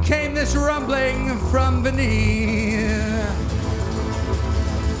when came this rumbling from beneath.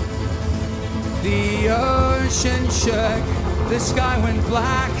 The ocean shook, the sky went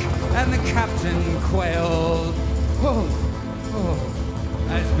black, and the captain quailed. Oh, oh.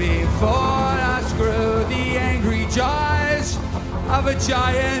 As before us grew the angry jaws of a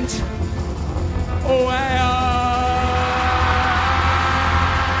giant whale.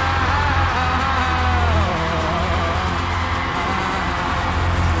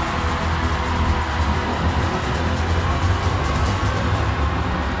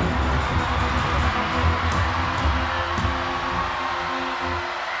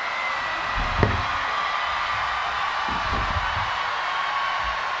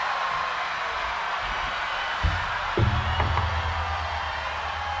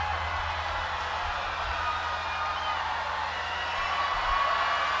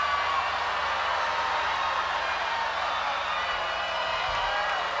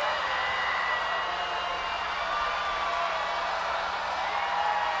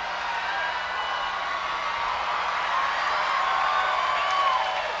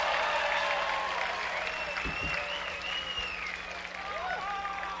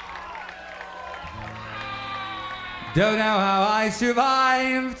 Don't know how I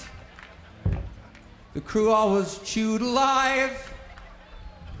survived. The crew all was chewed alive.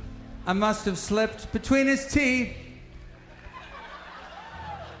 I must have slipped between his teeth.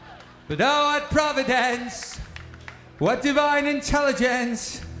 But oh, what providence, what divine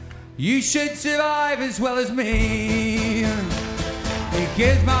intelligence. You should survive as well as me. It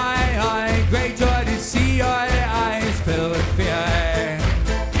gives my heart great joy to see your eyes filled with fear.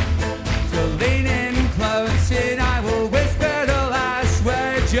 So lean in close and I will whisper the last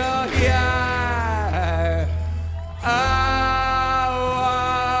word you'll hear. Oh, oh.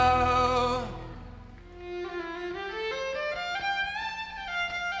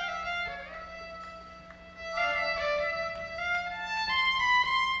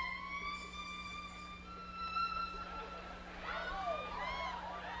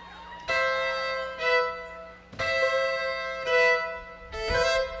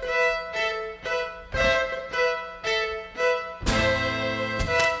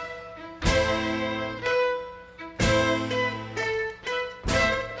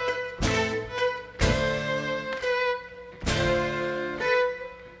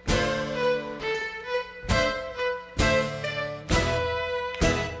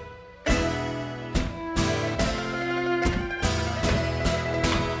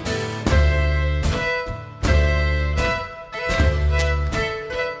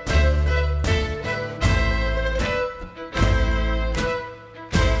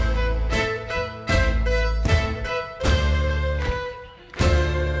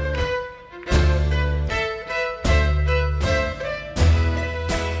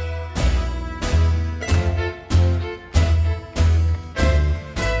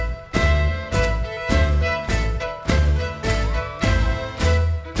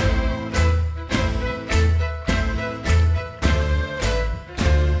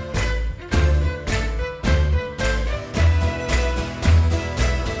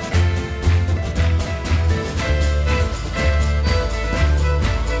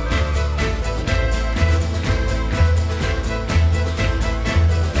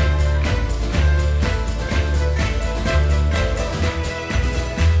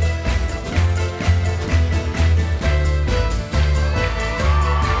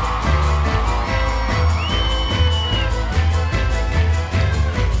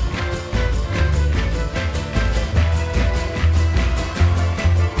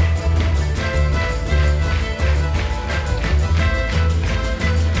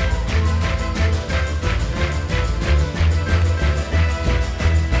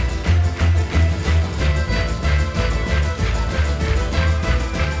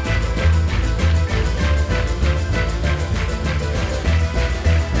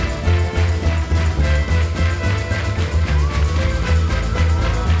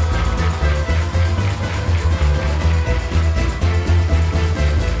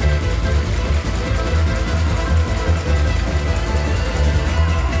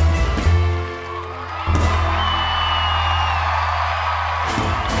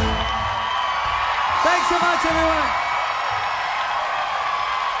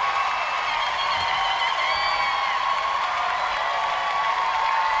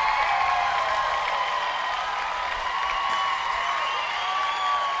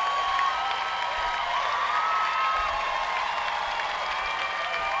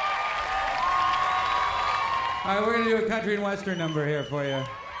 All right, we're going to do a country and western number here for you.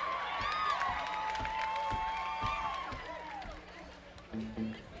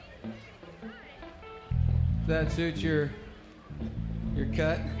 Does that suit your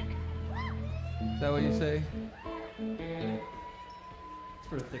cut? Is that what you say? It's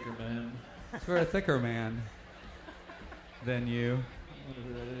for a thicker man. It's for a thicker man than you.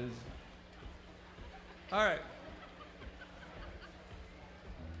 Whatever that is. All right.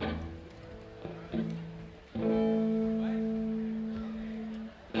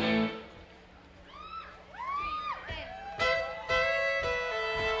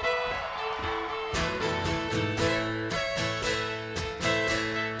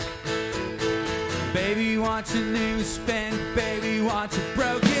 Baby wants a new spin, baby wants a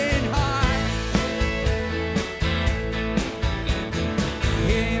broken heart.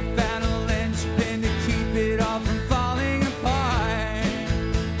 He found a linchpin to keep it all from falling apart.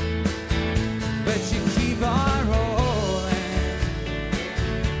 But you keep on rolling,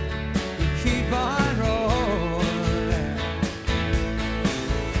 you keep on rolling.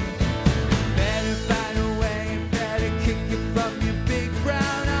 Better find a way, better kick it from your big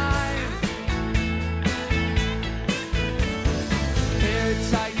brown eyes. It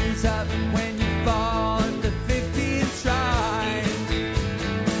tightens up when you fall in the 50th try.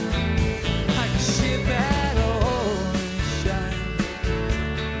 Like a ship at ocean,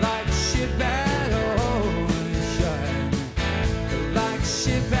 like a ship at ocean, like a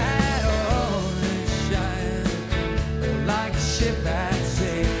ship at ocean, like a ship at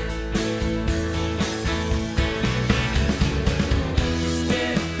sea.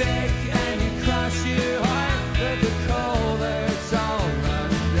 Spin thick and you cross your heart, but the culvert's all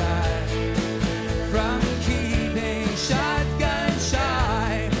run dry. From keeping shotgun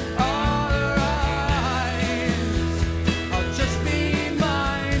shy, all our eyes, I'll just be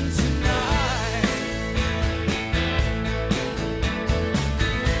mine tonight.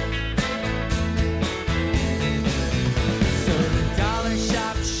 So the dollar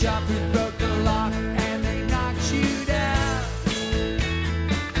shop shoppers broke the lock and they knocked you down.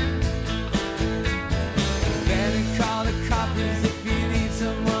 Better call the coppers if you need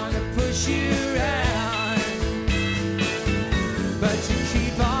someone to push you around. But you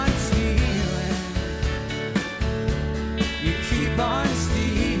keep on stealing, you keep on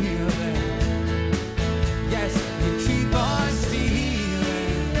stealing. Yes, you keep on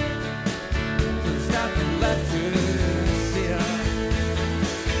stealing. There's nothing left to steal.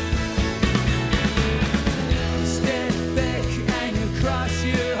 You stand thick and you cross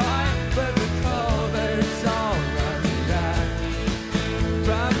your heart, but the culvert's all run dry.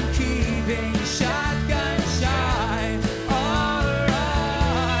 From keeping shotgun shy, all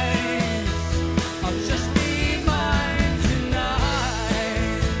right, I'll just be mine tonight.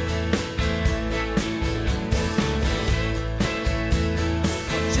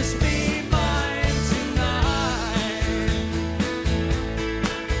 I'll just be mine tonight.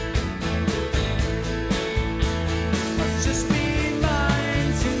 I'll just be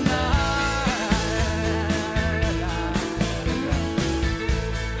mine tonight.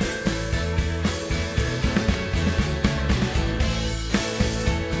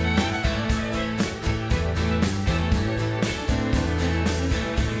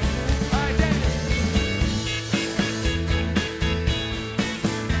 All right, Dennis.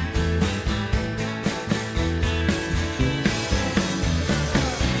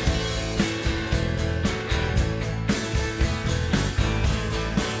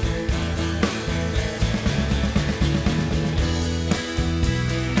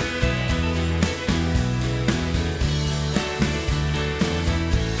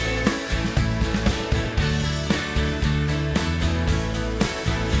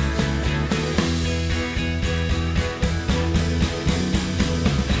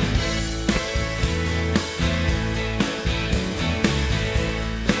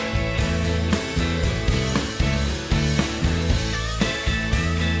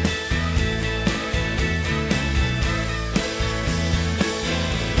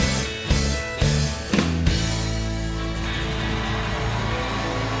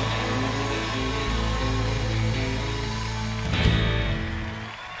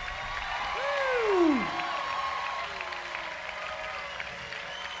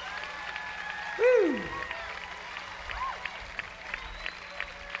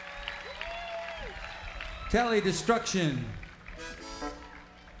 Tele destruction.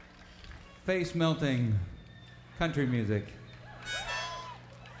 Face melting. Country music.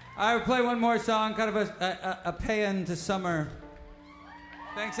 I will play one more song, kind of a paean to summer.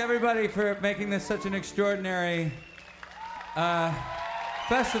 Thanks everybody for making this such an extraordinary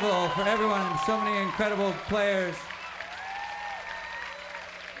festival for everyone, so many incredible players,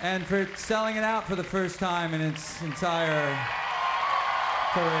 and for selling it out for the first time in its entire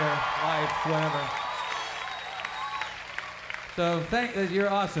career, life, whatever. So you're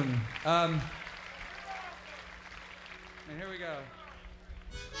awesome. And here we go.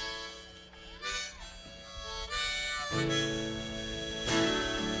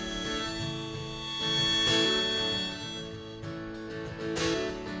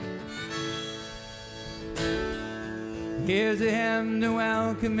 Here's a hymn to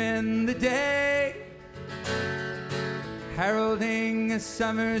welcome in the day, heralding a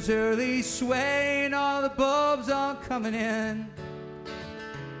summer's early sway, and all the bulbs all coming in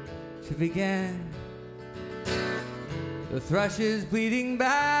to begin. The thrush's bleeding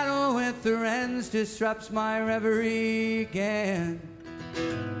battle with the wrens disrupts my reverie again.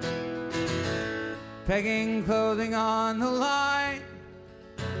 Pegging clothing on the line,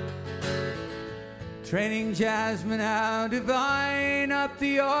 training jasmine how divine, up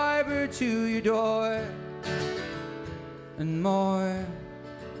the arbor to your door, and more.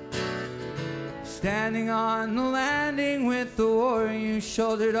 Standing on the landing with the war you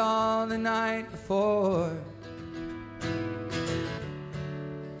shouldered all the night before.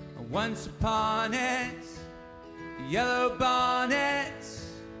 Once upon it, yellow bonnets,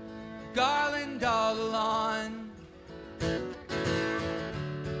 garland all the lawn, and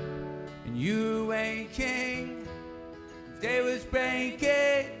you waking, day was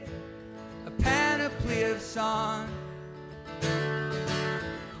breaking, a panoply of song.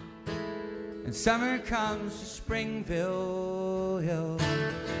 And summer comes to Springville Hill.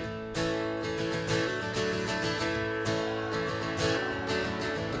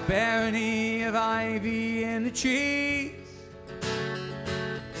 A barony of ivy in the trees,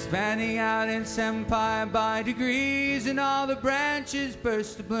 expanding out its empire by degrees, and all the branches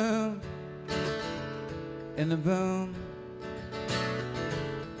burst to bloom in the boom.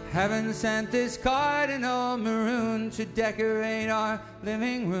 Heaven sent this cardinal maroon to decorate our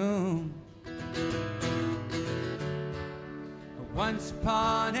living room. Once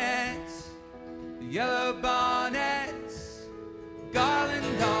upon it, the yellow bonnets,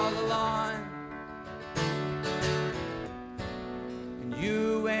 garland all the lawn, and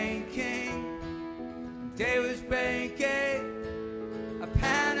you waking, day was breaking, a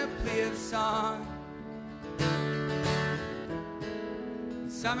panoply of song.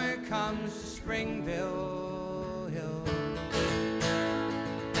 And summer comes to Springville Hill.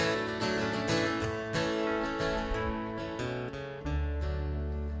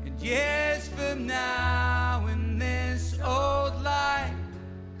 Years from now, when this old life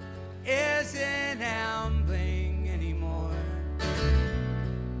isn't ambling anymore,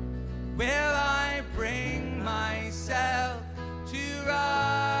 will I bring myself to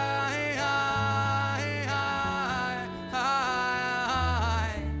ride?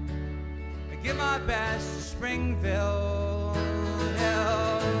 I give my best to Springville Hill.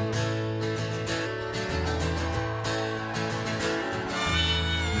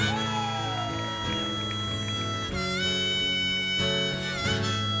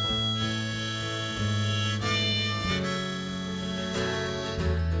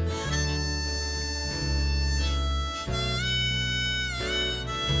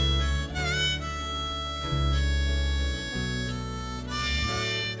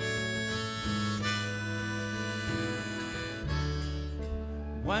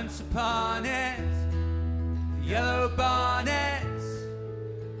 Once upon it, the yellow bonnets,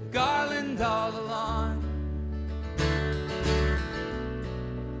 garland all the lawn,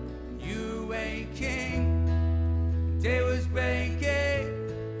 and you waking, day was breaking,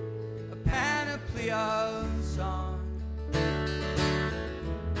 a panoply of song, and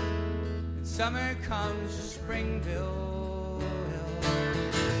summer comes to Springville Hill.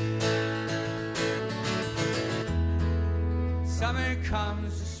 Summer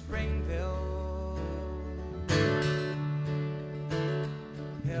comes to Springville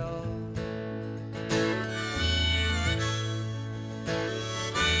Hill.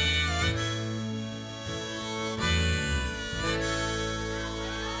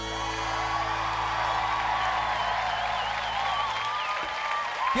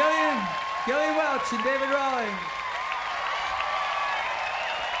 Gillian Welch and David Rawling.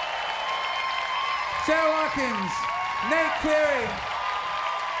 Sarah Watkins, Nate Cleary,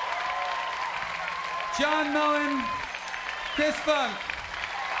 John Mullen, Chris Funk.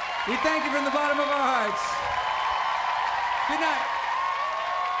 We thank you from the bottom of our hearts. Good night.